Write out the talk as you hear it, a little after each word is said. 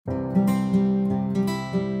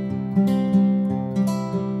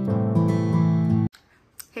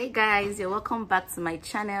guys, you're welcome back to my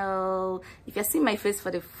channel. If you're seeing my face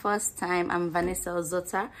for the first time, I'm Vanessa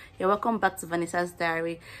Ozota. You're welcome back to Vanessa's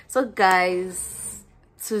Diary. So guys,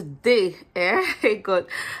 today God,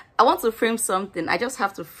 I want to frame something. I just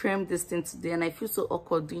have to frame this thing today and I feel so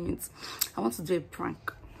awkward doing it. I want to do a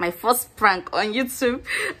prank, my first prank on YouTube.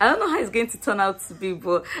 I don't know how it's going to turn out to be,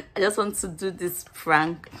 but I just want to do this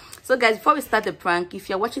prank. So guys, before we start the prank, if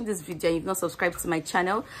you're watching this video and you've not subscribed to my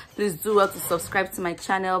channel, please do well to subscribe to my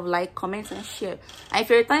channel, like, comment and share. And if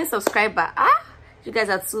you're a returning subscriber, you guys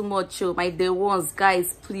are too much, my day ones,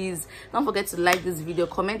 guys, please don't forget to like this video,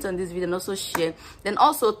 comment on this video and also share. Then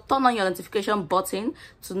also turn on your notification button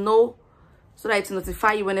to know, so that it will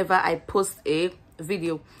notify you whenever I post a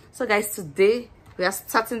video. So guys, today we are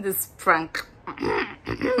starting this prank.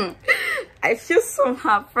 I feel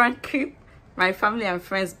somehow pranking my family and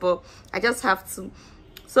friends, but I just have to.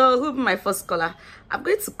 So who'll be my first caller? I'm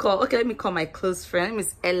going to call, okay, let me call my close friend. Her name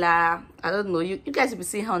is Ella. I don't know, you guys will be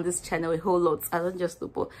seeing her on this channel a whole lot. I don't just know,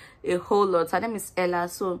 but a whole lot. Her name is Ella.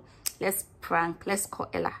 So let's prank, let's call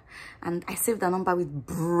Ella. And I saved the number with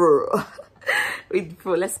bro. With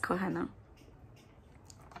bro. Let's call her now.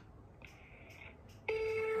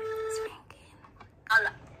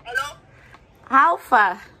 Hello? How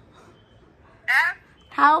far? Eh?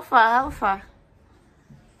 How far?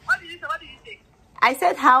 What did you say? What did you say? I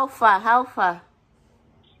said how far? I'm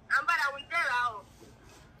bad. I will tell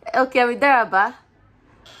her. Okay, we're there, Abba.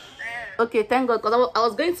 Eh. Okay, thank God, because I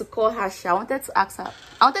was going to call her, Sha. I wanted to ask her.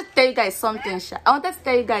 I wanted to tell you guys something, Sha. I wanted to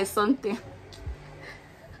tell you guys something.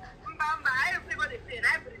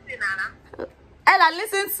 Ella,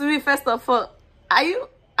 listen to me first of all. Are you?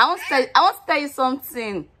 I want to tell you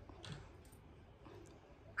something.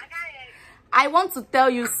 I can't hear you. I want to tell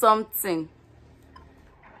you something.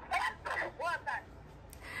 What's that?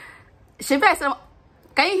 Shiva, I said,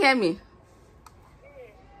 can you hear me?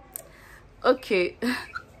 Okay.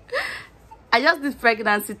 I just did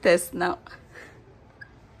pregnancy test now.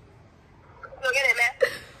 So get it, man.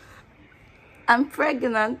 I'm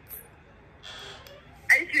pregnant.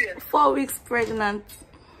 Are you serious? 4 weeks pregnant.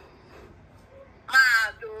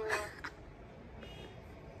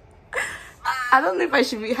 I don't know if I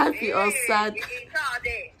should be happy or sad.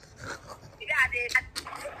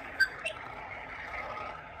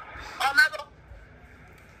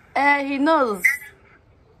 He knows.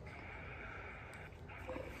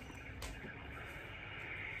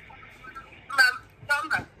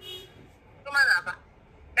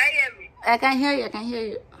 I can hear you.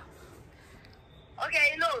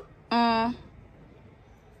 Okay, he knows.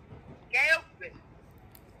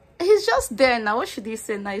 He's just there now. What should he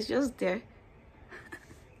say now? He's just there.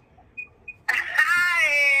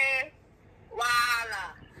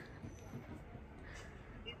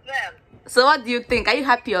 So what do you think? Are you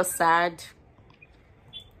happy or sad?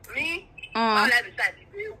 Me? No,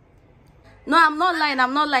 I'm not lying.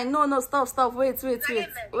 No, stop. Wait. Do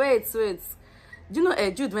you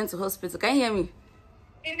know Jude went to hospital? Can you hear me?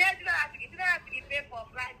 You don't have to pay for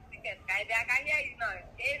flight ticket. I can hear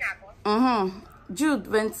you now. Jude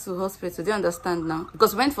went to hospital. Do you understand now?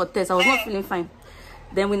 Because we went for test. I was not feeling fine.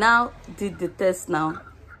 Then we now did the test now.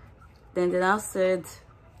 Then they now said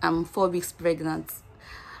I'm 4 weeks pregnant.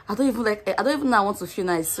 I don't even know I want to feel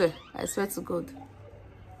now. I swear to God.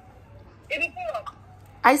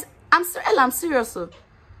 I'm serious. So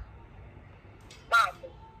what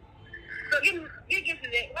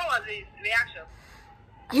was his reaction?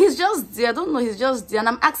 He's just there. I don't know. He's just there. And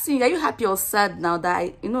I'm asking you, are you happy or sad now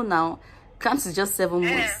that now Camps is just 7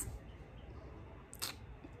 months?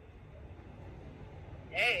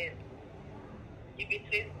 Hey. If it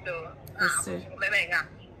is so. Yes, sir.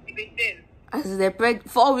 If it is. As they're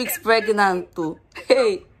 4 weeks pregnant too.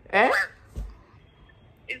 Hey. Well,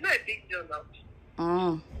 it's not a big deal now.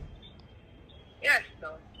 Yes,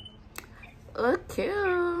 no. Okay.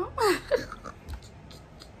 You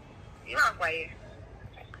know why?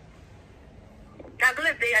 I'm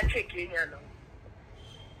going to be a check in here now.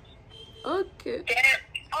 Okay.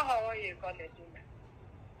 How are you going to do that?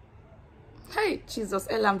 Hey, Jesus,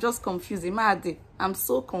 Ella, I'm just confused. I'm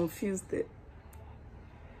so confused.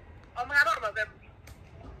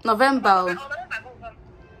 November.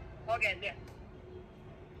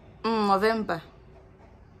 November. I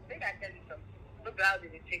think I tell you something. Look how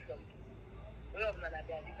did it take something. We all know that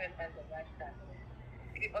there are different kinds of lifestyle.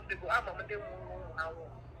 If it's possible, I'm a mother.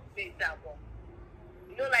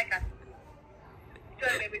 You know, like I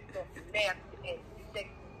tell maybe stuff there to end.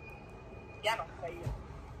 Yeah, not for you.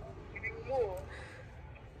 If you know,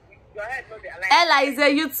 your head not there. Ella is a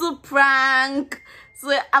YouTube prank. So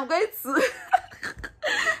I'm going to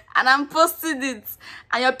and I'm posting it.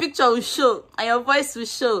 and your picture will show, and your voice will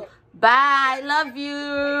show. Bye, love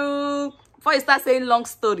you. Before you start saying long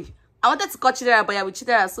story, I wanted to call Chidera, but yeah, with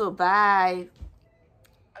Chidera, so bye.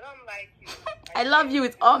 I don't like you. I love you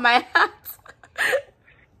with all my heart.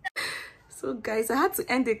 So guys, I had to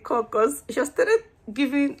end the call because she started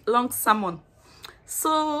giving long sermon.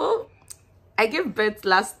 So I gave birth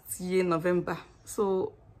last year November.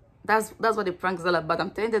 So that's what the prank is all about. I'm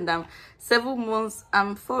telling them that I'm 7 months,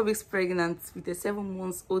 I'm 4 weeks pregnant with a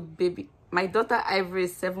 7-month-old baby. My daughter Ivory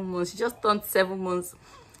is 7 months. She just turned 7 months.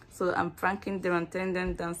 So I'm pranking them and telling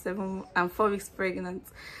them that I'm 4 weeks pregnant.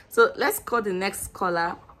 So let's call the next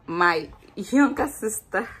caller, my younger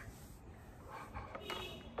sister.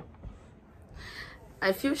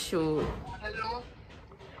 I feel sure. Hello.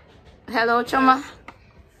 Hello, Choma.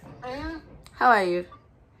 How are you?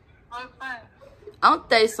 I'm fine. I'll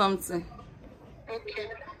tell you something. Okay.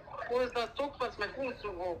 What's that? Talk fast. My phone is so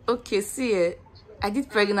off. Okay, see, I did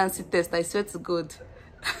pregnancy test. I swear to God.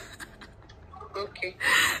 Okay.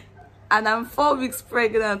 And I'm 4 weeks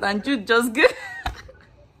pregnant, and you just get.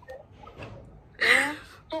 Yeah.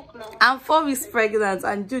 Talk now. I'm 4 weeks pregnant,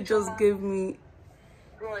 and you just gave me.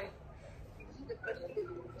 Roy.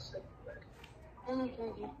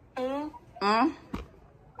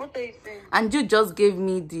 What are you saying? And you just gave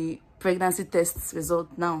me the pregnancy test result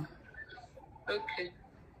now. Okay.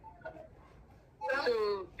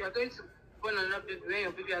 So you're going to born another baby when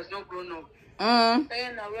your baby has not grown up. Now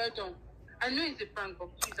well done. I know it's a prank,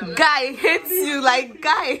 but please, I'm Guy, I hate you. Like,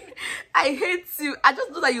 guy, I hate you. I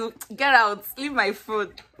just know that you get out, leave my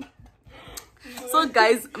food. So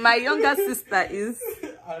guys, my younger sister is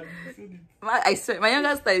I swear, my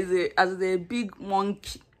younger sister is a big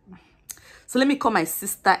monkey. So let me call my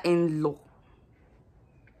sister-in-law.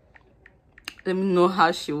 Let me know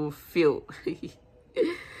how she will feel. Let me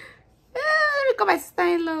call my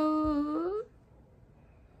sister-in-law.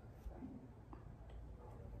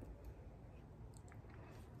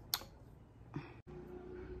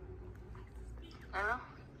 Hello?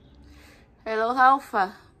 Hello, how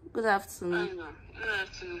far? Good afternoon. Good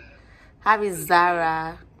afternoon. How is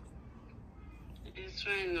Zara? It's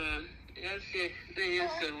fine. Yes.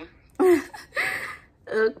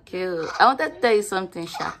 Okay. I wanted to tell you something,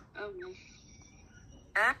 Sha.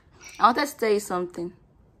 Huh? I wanted to tell you something.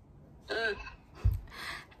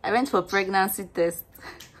 I went for pregnancy test.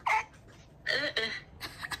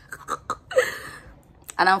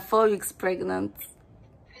 And I'm 4 weeks pregnant.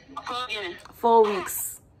 4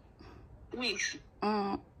 weeks. Weeks?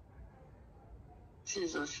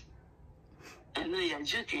 Jesus. I know you're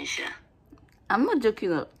joking, Sha. I'm not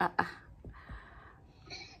joking.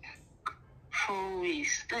 4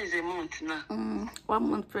 weeks. That is a month now. 1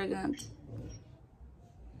 month pregnant.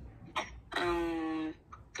 That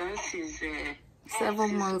is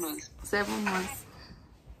 7 months. 7 months.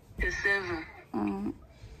 7. Mm.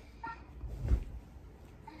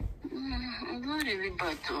 It's not really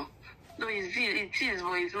bad though. No, it is,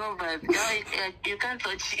 but it's not bad. You can't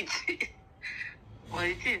touch it. But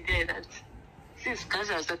it is there that since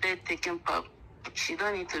Kaja started taking pap, she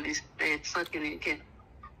don't need to be sucking again.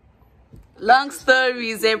 Long story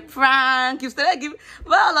is a prank. You started giving.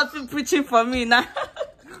 Why all of you preaching for me now?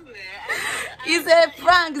 It's a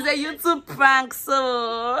prank. It's a YouTube prank.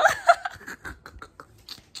 So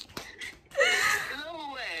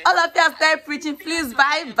all of you have started preaching. Please,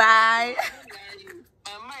 bye bye.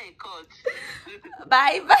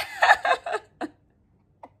 Bye bye.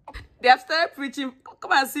 They have started preaching.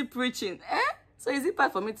 Come and see preaching. So is it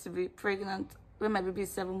bad for me to be pregnant when my baby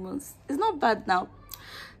is 7 months? It's not bad now.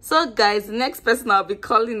 So guys, the next person I'll be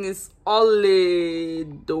calling is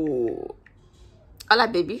Oledo. Hola,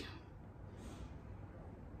 baby.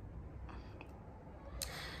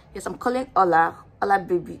 Yes, I'm calling Ola. Ola,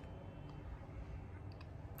 baby.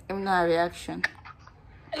 Let me know her reaction.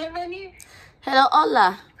 Hello, Benny. Hello,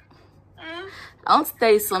 Ola. I want to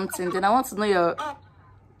tell you something. Then I want to know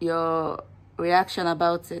your reaction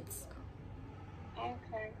about it.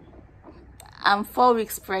 Okay. I'm 4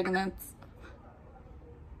 weeks pregnant.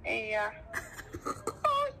 Yeah.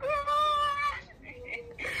 Oh, God.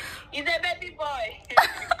 He's a baby boy.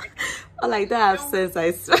 All like that have sense,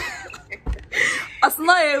 I swear. It's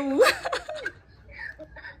not a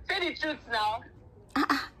Say the truth now.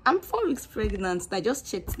 I'm 4 weeks pregnant. I just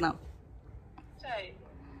checked now. Sorry.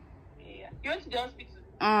 Yeah. You went to the hospital?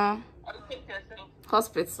 Or you take yourself?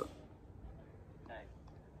 Hospital. Sorry.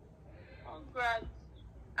 Oh, God.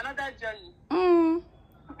 Another journey.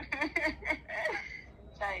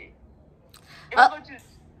 Sorry.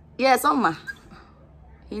 Yes, Oma.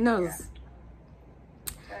 He knows. Yeah.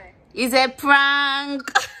 Sorry. It's a prank.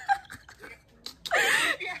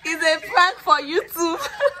 It's a prank for YouTube.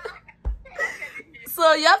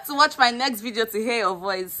 So you have to watch my next video to hear your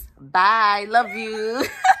voice. Bye. Love you.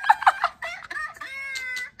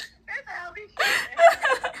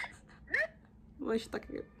 What is she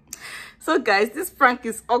talking about? So guys, this prank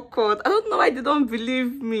is awkward. I don't know why they don't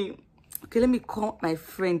believe me. Okay, let me call my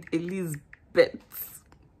friend Elizabeth.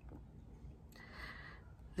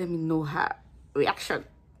 Let me know her reaction.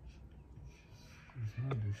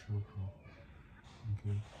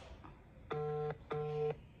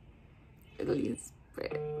 Elizabeth.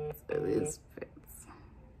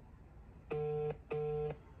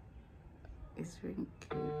 It's ringing.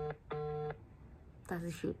 That's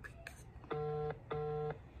a show pick.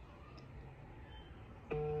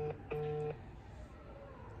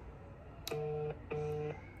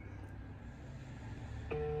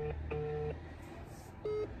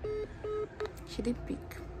 She didn't pick.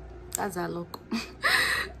 That's her luck.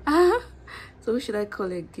 So who should I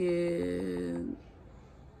call again?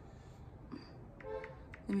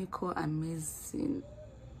 Let me call Amazing.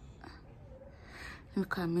 Let me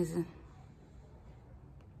call Amazing.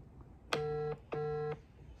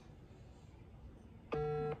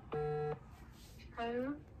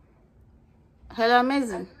 Hello? Hello,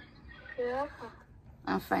 Amazing. Yeah.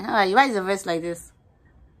 I'm fine. How are you? Why is your voice like this?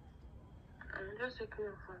 I'm just waking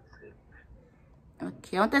up from sleep.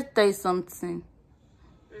 Okay, I wanted to tell you something.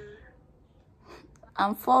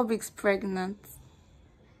 I'm 4 weeks pregnant.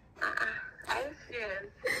 Are you serious?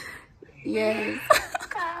 Yes.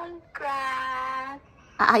 Congrats.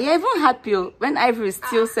 You're even happy when Ivory is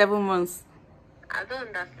still 7 months. I don't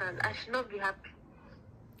understand. I should not be happy.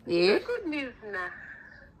 Yeah? Good news now.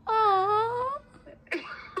 Oh.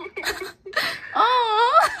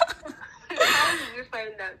 Oh. How did you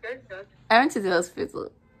find out? Just. I went to the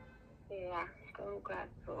hospital. Yeah, congrats.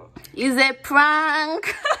 It's a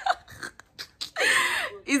prank.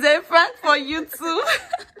 It's a prank for you too.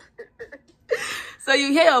 So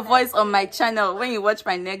you hear your voice on my channel when you watch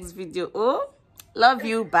my next video. Oh, love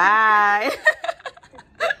you. Bye.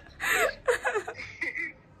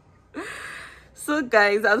 So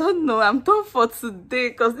guys, I don't know. I'm done for today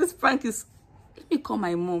because this prank is... Let me call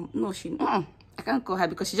my mom. No, I can't call her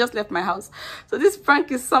because she just left my house. So this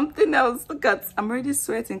prank is something else. Look at, I'm already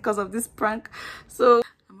sweating because of this prank. So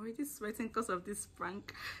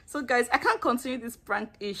guys, I can't continue this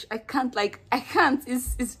prank-ish. I can't.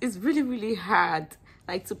 It's really, really hard.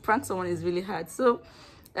 Like, to prank someone is really hard. So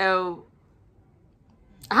I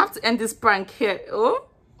have to end this prank here. Oh,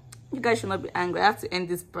 you guys should not be angry. I have to end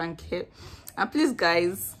this prank here. And please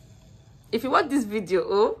guys, if you watch this video,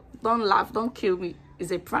 oh, don't laugh, don't kill me.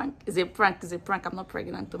 It's a prank. It's a prank. It's a prank. I'm not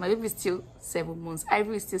pregnant. My baby is still 7 months.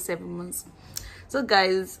 Ivory is still 7 months. So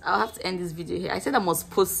guys, I'll have to end this video here. I said I must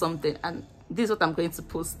post something, and this is what I'm going to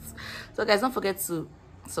post. So guys, don't forget to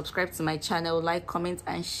subscribe to my channel, like, comment,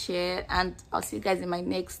 and share. And I'll see you guys in my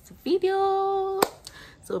next video.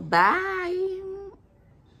 So bye.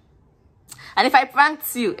 And if I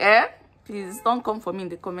pranked you, please don't come for me in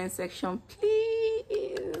the comment section,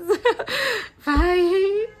 please.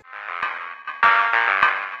 Bye.